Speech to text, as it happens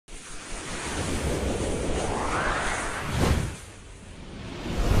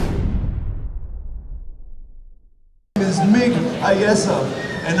MiG Ayesa,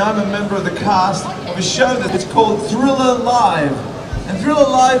 and I'm a member of the cast of a show that's called Thriller Live. And Thriller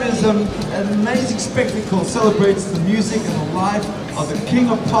Live is an amazing spectacle, celebrates the music and the life of the king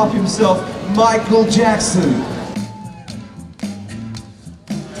of pop himself, Michael Jackson.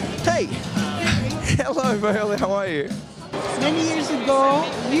 Hey! Hello, Violi, how are you? Many years ago,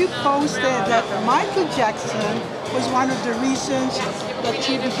 you posted that Michael Jackson was one of the reasons that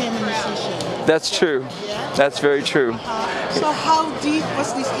you became a musician. That's true. Yeah? That's very true. So how deep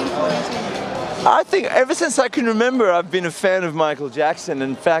was this influence in you? I think ever since I can remember, I've been a fan of Michael Jackson.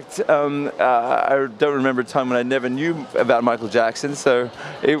 In fact, I don't remember a time when I never knew about Michael Jackson. So,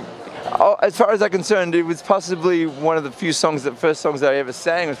 as far as I'm concerned, it was possibly one of the few songs, the first songs that I ever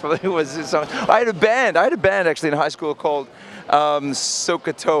sang was this song. I had a band actually in high school called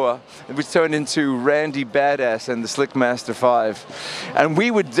Sokatoa, which turned into Randy Badass and the Slick Master 5. And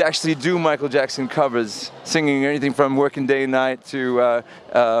we would actually do Michael Jackson covers, singing anything from Working Day and Night to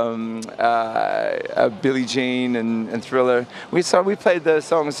Billie Jean and Thriller. We played those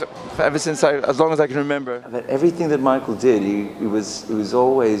songs ever since as long as I can remember. But everything that Michael did, it was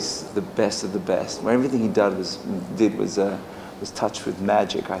always the best of the best. Everything he did was touched with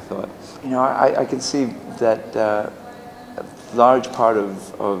magic, I thought. You know, I can see that a large part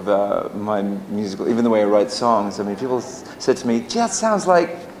of my musical, even the way I write songs, I mean, people said to me, gee, that sounds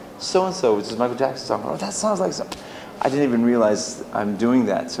like so-and-so, which is Michael Jackson's song. Oh, that sounds like so. I didn't even realize I'm doing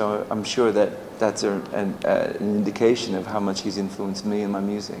that, so I'm sure that that's an indication of how much he's influenced me and my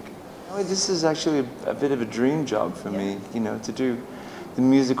music. This is actually a bit of a dream job for me, you know, to do the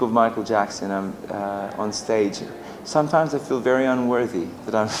music of Michael Jackson on stage. Sometimes I feel very unworthy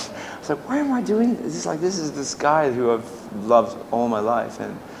that I was like, why am I doing this? This is this guy who I've loved all my life.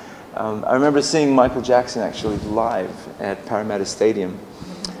 And I remember seeing Michael Jackson actually live at Parramatta Stadium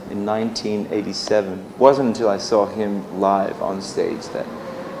in 1987. It wasn't until I saw him live on stage that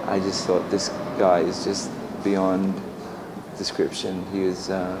I just thought, this guy is just beyond description. He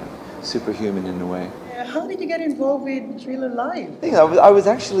is superhuman in a way. How did you get involved with Thriller Live? I was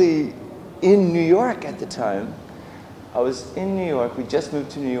actually in New York at the time. I was in New York, we just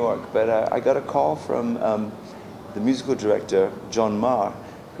moved to New York, but I got a call from the musical director, John Marr,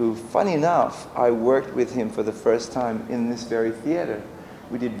 who, funny enough, I worked with him for the first time in this very theater.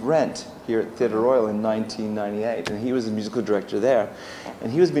 We did Rent here at Theatre Royal in 1998, and he was the musical director there.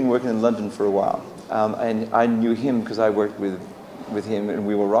 And he was been working in London for a while. And I knew him because I worked with him, and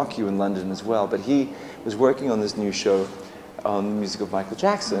We Will Rock You in London as well. But he was working on this new show on the music of Michael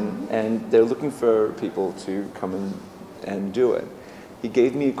Jackson, and they're looking for people to come and do it. He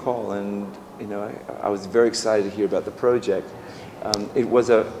gave me a call, and you know, I was very excited to hear about the project. It was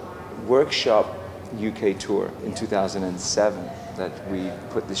a workshop UK tour in 2007 that we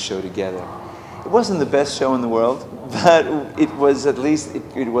put this show together. It wasn't the best show in the world, but it was at least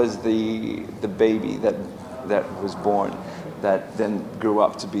it was the baby that was born, that then grew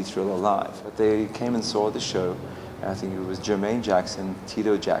up to be Thriller Live. But they came and saw the show. I think it was Jermaine Jackson,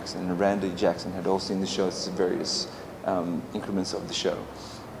 Tito Jackson, and Randy Jackson had all seen the show, various increments of the show.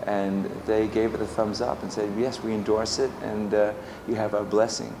 And they gave it a thumbs up and said, yes, we endorse it, and you have our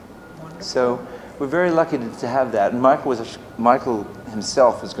blessing. Wonderful. So we're very lucky to have that. And Michael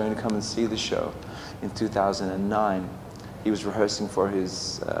himself was going to come and see the show in 2009. He was rehearsing for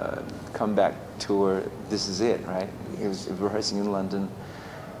his comeback tour, This Is It, right? He was rehearsing in London.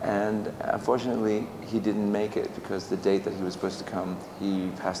 And unfortunately, he didn't make it because the date that he was supposed to come,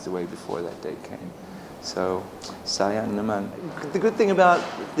 he passed away before that date came. So, sayang naman. The good thing about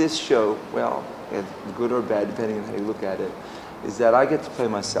this show, well, good or bad, depending on how you look at it, is that I get to play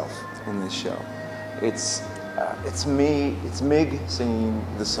myself in this show. It's me, it's MiG singing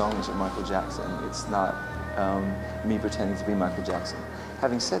the songs of Michael Jackson. It's not me pretending to be Michael Jackson.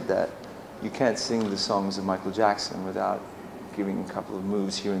 Having said that, you can't sing the songs of Michael Jackson without giving a couple of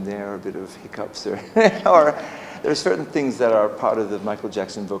moves here and there, a bit of hiccups, or there are certain things that are part of the Michael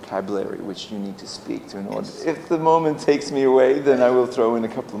Jackson vocabulary which you need to speak to in order. If the moment takes me away, then I will throw in a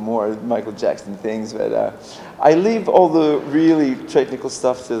couple more Michael Jackson things, but I leave all the really technical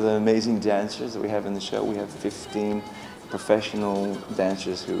stuff to the amazing dancers that we have in the show. We have 15 professional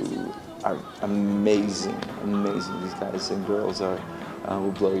dancers who are amazing, amazing. These guys and girls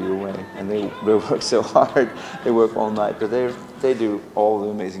will blow you away, and they work so hard. They work all night, but they do all the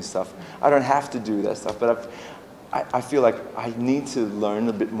amazing stuff. I don't have to do that stuff, but I feel like I need to learn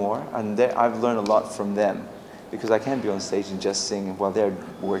a bit more, and I've learned a lot from them, because I can't be on stage and just sing while they're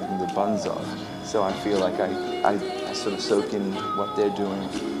working the buns off. So I feel like I sort of soak in what they're doing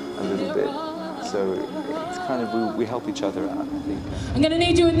a little bit. So it's kind of, we help each other out, I think. I'm gonna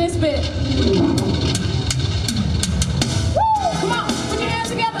need you in this bit.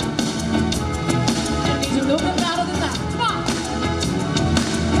 together. I need you looking louder than that. Come on.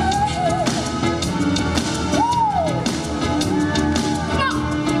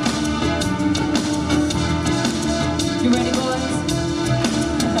 You ready, boys?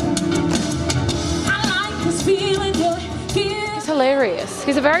 I like this feeling you're here. He's hilarious.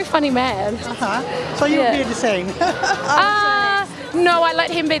 He's a very funny man. So you'll Yeah. be the same. No, I let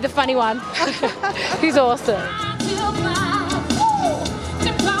him be the funny one. He's awesome.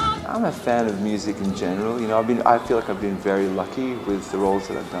 I'm a fan of music in general. You know, I feel like I've been very lucky with the roles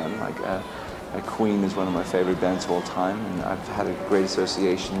that I've done. Like, Queen is one of my favorite bands of all time, and I've had a great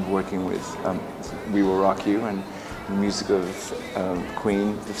association working with We Will Rock You and the music of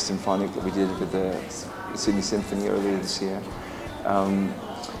Queen, the symphonic that we did with the Sydney Symphony earlier this year.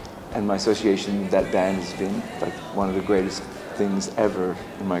 And my association with that band has been like one of the greatest things ever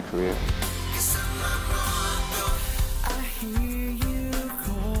in my career.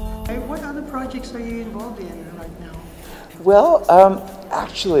 What other projects are you involved in right now? Well,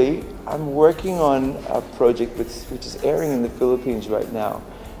 actually, I'm working on a project which is airing in the Philippines right now.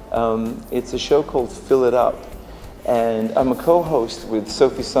 It's a show called Fill It Up, and I'm a co-host with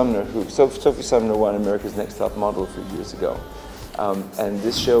Sophie Sumner, Sophie Sumner won America's Next Top Model a few years ago. And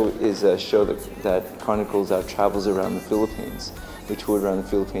this show is a show that chronicles our travels around the Philippines. We toured around the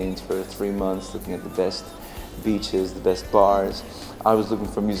Philippines for 3 months, looking at the best beaches, the best bars. I was looking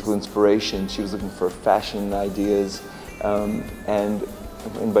for musical inspiration. She was looking for fashion ideas. And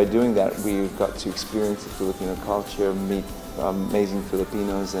by doing that, we got to experience the Filipino culture, meet amazing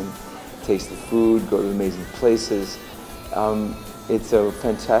Filipinos, and taste the food, go to amazing places. It's a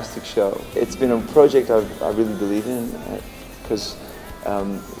fantastic show. It's been a project I really believe in, because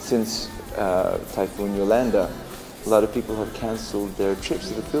since Typhoon Yolanda, a lot of people have canceled their trips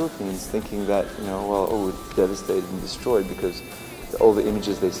to the Philippines, thinking that, you know, well, oh, it's devastated and destroyed, because all the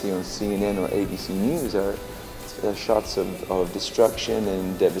images they see on CNN or ABC News are shots of destruction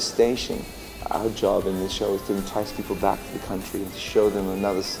and devastation. Our job in this show is to entice people back to the country and to show them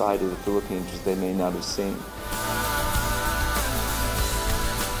another side of the Philippines which they may not have seen.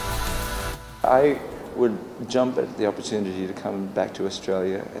 I would jump at the opportunity to come back to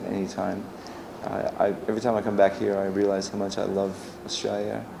Australia at any time. Every time I come back here, I realize how much I love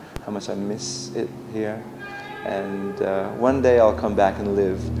Australia, how much I miss it here, and one day I'll come back and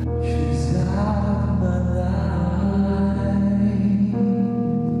live.